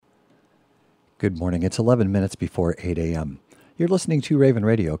Good morning. It's 11 minutes before 8 a.m. You're listening to Raven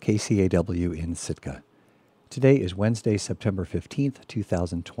Radio, KCAW in Sitka. Today is Wednesday, September 15th,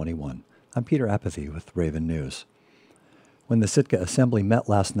 2021. I'm Peter Apathy with Raven News. When the Sitka Assembly met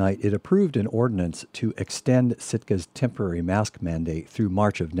last night, it approved an ordinance to extend Sitka's temporary mask mandate through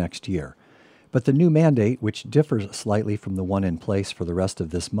March of next year. But the new mandate, which differs slightly from the one in place for the rest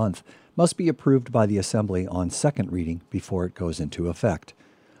of this month, must be approved by the Assembly on second reading before it goes into effect.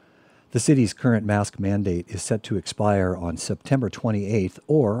 The city's current mask mandate is set to expire on September 28th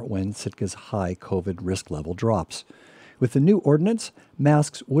or when Sitka's high COVID risk level drops. With the new ordinance,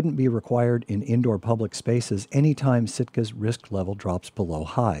 masks wouldn't be required in indoor public spaces anytime Sitka's risk level drops below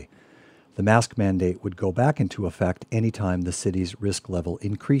high. The mask mandate would go back into effect anytime the city's risk level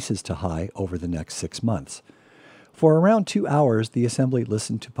increases to high over the next 6 months. For around 2 hours, the Assembly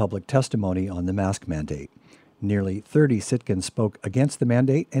listened to public testimony on the mask mandate. Nearly 30 Sitkans spoke against the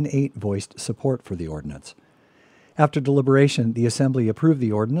mandate and 8 voiced support for the ordinance. After deliberation, the Assembly approved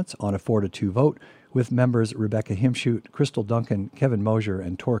the ordinance on a 4-2 vote, with members Rebecca Himshoot, Crystal Duncan, Kevin Mosier,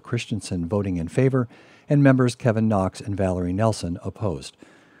 and Tor Christensen voting in favor, and members Kevin Knox and Valerie Nelson opposed.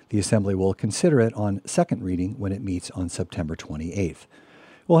 The Assembly will consider it on second reading when it meets on September 28th.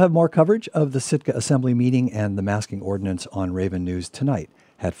 We'll have more coverage of the Sitka Assembly meeting and the masking ordinance on Raven News tonight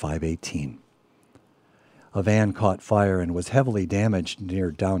at 5:18. A van caught fire and was heavily damaged near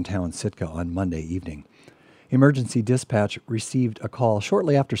downtown Sitka on Monday evening. Emergency dispatch received a call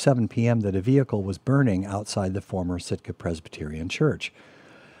shortly after 7 p.m. that a vehicle was burning outside the former Sitka Presbyterian Church.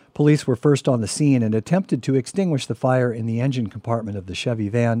 Police were first on the scene and attempted to extinguish the fire in the engine compartment of the Chevy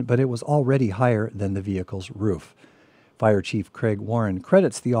van, but it was already higher than the vehicle's roof. Fire Chief Craig Warren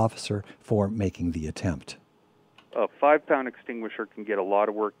credits the officer for making the attempt. A 5-pound extinguisher can get a lot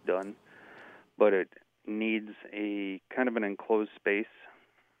of work done, but it needs a kind of an enclosed space,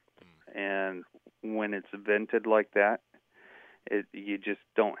 and when it's vented like that, you just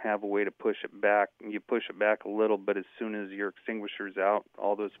don't have a way to push it back. You push it back a little, but as soon as your extinguisher's out,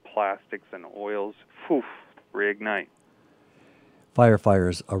 all those plastics and oils, reignite.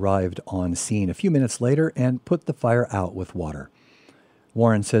 Firefighters arrived on scene a few minutes later and put the fire out with water.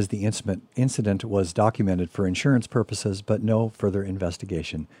 Warren says the incident was documented for insurance purposes, but no further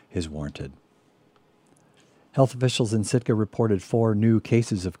investigation is warranted. Health officials in Sitka reported 4 new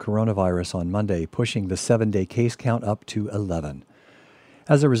cases of coronavirus on Monday, pushing the 7-day case count up to 11.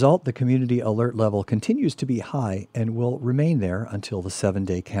 As a result, the community alert level continues to be high and will remain there until the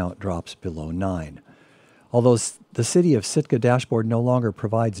 7-day count drops below 9. Although the City of Sitka dashboard no longer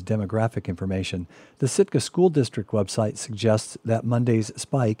provides demographic information, the Sitka School District website suggests that Monday's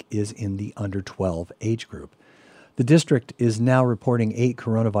spike is in the under 12 age group. The district is now reporting 8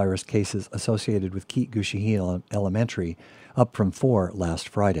 coronavirus cases associated with Keet Gushiheen Elementary, up from 4 last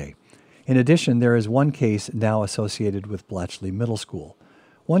Friday. In addition, there is 1 case now associated with Blatchley Middle School.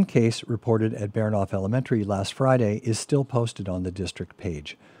 1 case reported at Baranoff Elementary last Friday is still posted on the district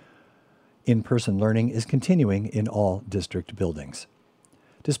page. In-person learning is continuing in all district buildings.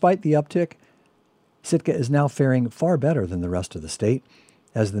 Despite the uptick, Sitka is now faring far better than the rest of the state,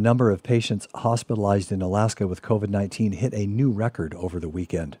 as the number of patients hospitalized in Alaska with COVID-19 hit a new record over the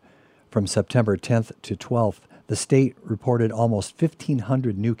weekend. From September 10th to 12th, the state reported almost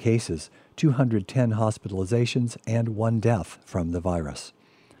 1,500 new cases, 210 hospitalizations, and 1 death from the virus.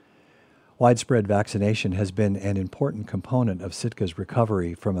 Widespread vaccination has been an important component of Sitka's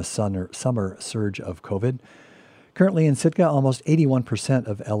recovery from a summer surge of COVID. Currently in Sitka, almost 81%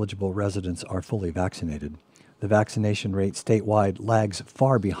 of eligible residents are fully vaccinated. The vaccination rate statewide lags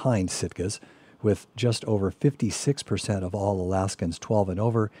far behind Sitka's, with just over 56% of all Alaskans 12 and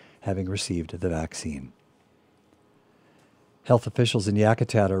over having received the vaccine. Health officials in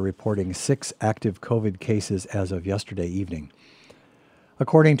Yakutat are reporting 6 active COVID cases as of yesterday evening.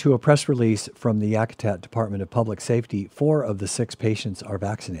 According to a press release from the Yakutat Department of Public Safety, 4 of the 6 patients are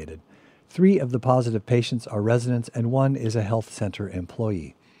vaccinated. 3 of the positive patients are residents and 1 is a health center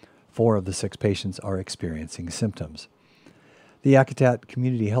employee. 4 of the 6 patients are experiencing symptoms. The Yakutat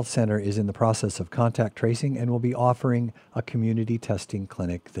Community Health Center is in the process of contact tracing and will be offering a community testing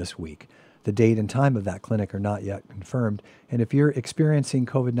clinic this week. The date and time of that clinic are not yet confirmed, and if you're experiencing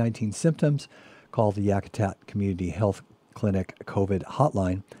COVID-19 symptoms, call the Yakutat Community Health Clinic COVID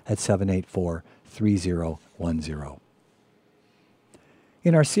hotline at 784-3010.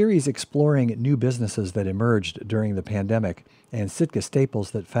 In our series exploring new businesses that emerged during the pandemic and Sitka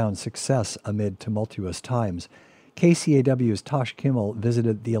staples that found success amid tumultuous times, KCAW's Tosh Kimmel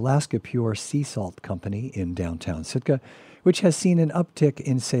visited the Alaska Pure Sea Salt Company in downtown Sitka, which has seen an uptick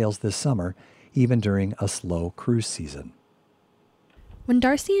in sales this summer, even during a slow cruise season. When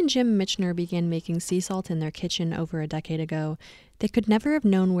Darcy and Jim Michener began making sea salt in their kitchen over a decade ago, they could never have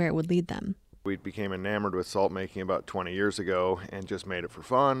known where it would lead them. We became enamored with salt making about 20 years ago and just made it for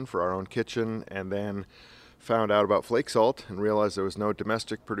fun, for our own kitchen, and then found out about flake salt and realized there was no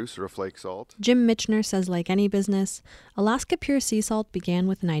domestic producer of flake salt. Jim Michener says like any business, Alaska Pure Sea Salt began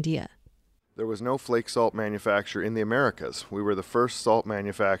with an idea. There was no flake salt manufacturer in the Americas. We were the first salt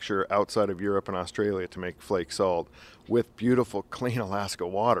manufacturer outside of Europe and Australia to make flake salt with beautiful, clean Alaska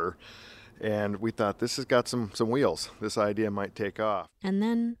water. And we thought, this has got some wheels. This idea might take off. And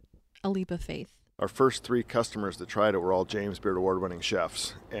then a leap of faith. Our first 3 customers that tried it were all James Beard Award-winning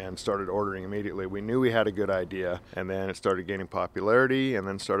chefs and started ordering immediately. We knew we had a good idea, and then it started gaining popularity, and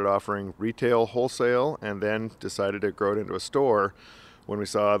then started offering retail, wholesale, and then decided to grow it into a store when we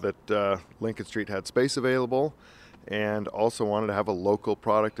saw that Lincoln Street had space available and also wanted to have a local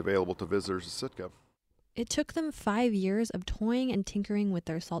product available to visitors of Sitka. It took them 5 years of toying and tinkering with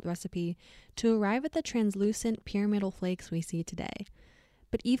their salt recipe to arrive at the translucent pyramidal flakes we see today.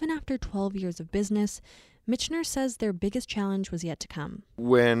 But even after 12 years of business, Michener says their biggest challenge was yet to come.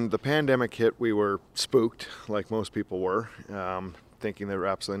 When the pandemic hit, we were spooked, like most people were, thinking there were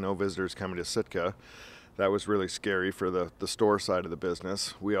absolutely no visitors coming to Sitka. That was really scary for the store side of the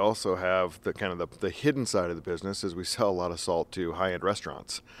business. We also have the hidden side of the business is we sell a lot of salt to high-end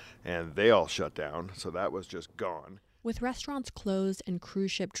restaurants, and they all shut down, so that was just gone. With restaurants closed and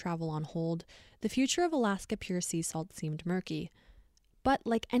cruise ship travel on hold, the future of Alaska Pure Sea Salt seemed murky. But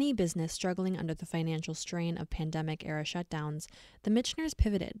like any business struggling under the financial strain of pandemic-era shutdowns, the Micheners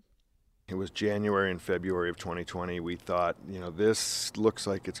pivoted. It was January and February of 2020. We thought, this looks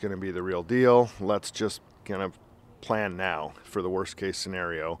like it's going to be the real deal. Let's just kind of plan now for the worst case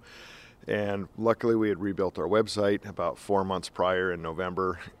scenario. And luckily we had rebuilt our website about 4 months prior in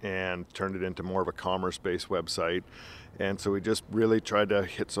November and turned it into more of a commerce-based website. And so we just really tried to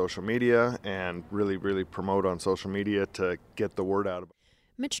hit social media and really, really promote on social media to get the word out.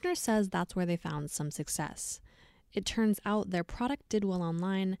 Michener says that's where they found some success. It turns out their product did well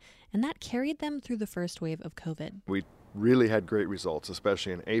online, and that carried them through the first wave of COVID. We really had great results,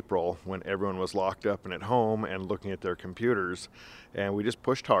 especially in April when everyone was locked up and at home and looking at their computers, and we just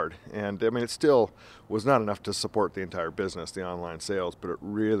pushed hard. And it still was not enough to support the entire business, the online sales, but it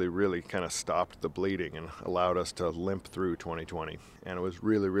really, really kind of stopped the bleeding and allowed us to limp through 2020. And it was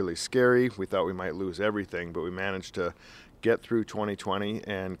really, really scary. We thought we might lose everything, but we managed to get through 2020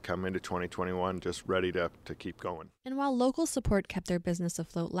 and come into 2021 just ready to keep going. And while local support kept their business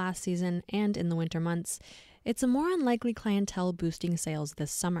afloat last season and in the winter months, it's a more unlikely clientele boosting sales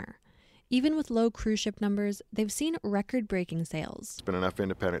this summer. Even with low cruise ship numbers, they've seen record-breaking sales. There's been enough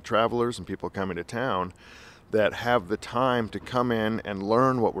independent travelers and people coming to town that have the time to come in and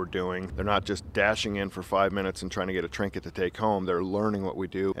learn what we're doing. They're not just dashing in for 5 minutes and trying to get a trinket to take home. They're learning what we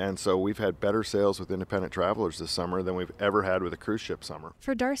do. And so we've had better sales with independent travelers this summer than we've ever had with a cruise ship summer.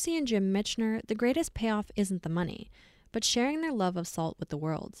 For Darcy and Jim Michener, the greatest payoff isn't the money, but sharing their love of salt with the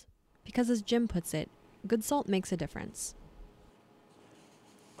world. Because as Jim puts it, good salt makes a difference.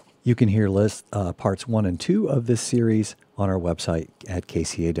 You can hear parts 1 and 2 of this series on our website at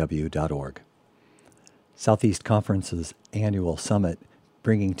kcaw.org. Southeast Conference's annual summit,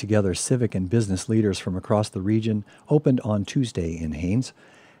 bringing together civic and business leaders from across the region, opened on Tuesday in Haines.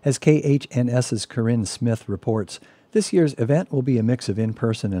 As KHNS's Corinne Smith reports, this year's event will be a mix of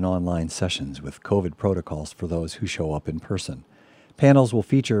in-person and online sessions with COVID protocols for those who show up in person. Panels will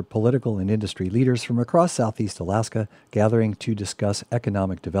feature political and industry leaders from across Southeast Alaska gathering to discuss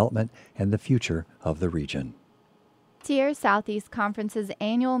economic development and the future of the region. This year's Southeast Conference's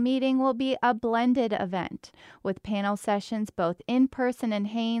annual meeting will be a blended event, with panel sessions both in person in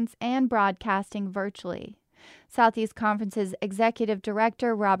Haines and broadcasting virtually. Southeast Conference's Executive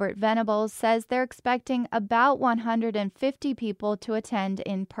Director Robert Venables says they're expecting about 150 people to attend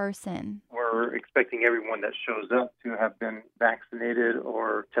in person. We're expecting everyone that shows up to have been vaccinated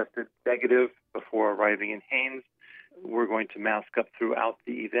or tested negative before arriving in Haines. We're going to mask up throughout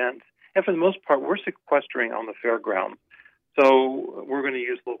the event. And for the most part, we're sequestering on the fairground. So we're going to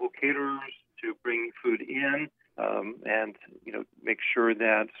use local caterers to bring food in and make sure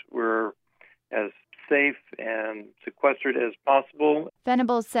that we're as safe and sequestered as possible.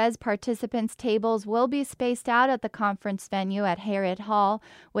 Venables says participants' tables will be spaced out at the conference venue at Harriet Hall,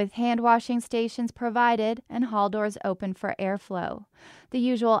 with hand-washing stations provided and hall doors open for airflow. The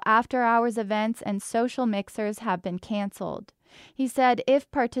usual after-hours events and social mixers have been canceled. He said if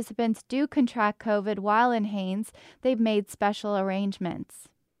participants do contract COVID while in Haines, they've made special arrangements.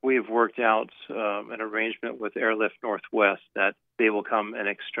 We have worked out an arrangement with Airlift Northwest that they will come and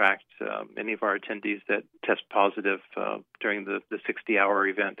extract any of our attendees that test positive during the 60-hour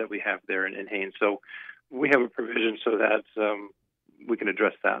event that we have there in Haines. So we have a provision so that we can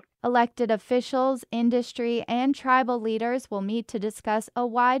address that. Elected officials, industry, and tribal leaders will meet to discuss a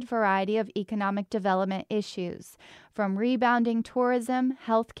wide variety of economic development issues, from rebounding tourism,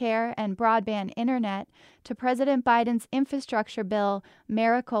 healthcare, and broadband internet to President Biden's infrastructure bill,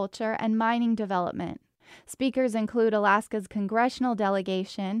 mariculture, and mining development. Speakers include Alaska's congressional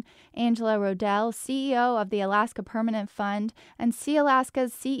delegation, Angela Rodell, CEO of the Alaska Permanent Fund, and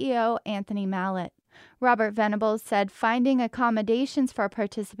Sealaska's CEO Anthony Mallett. Robert Venables said finding accommodations for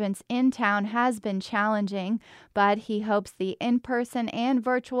participants in town has been challenging, but he hopes the in-person and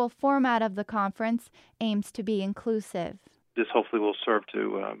virtual format of the conference aims to be inclusive. This hopefully will serve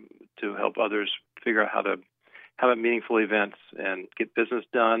to help others figure out how to have meaningful events and get business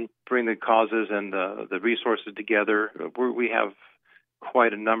done, bring the causes and the resources together. We have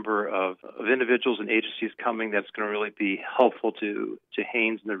quite a number of individuals and agencies coming that's going to really be helpful to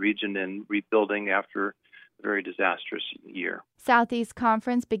Haines and the region in rebuilding after a very disastrous year. Southeast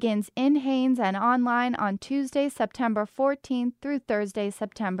Conference begins in Haines and online on Tuesday, September 14th through Thursday,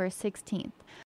 September 16th.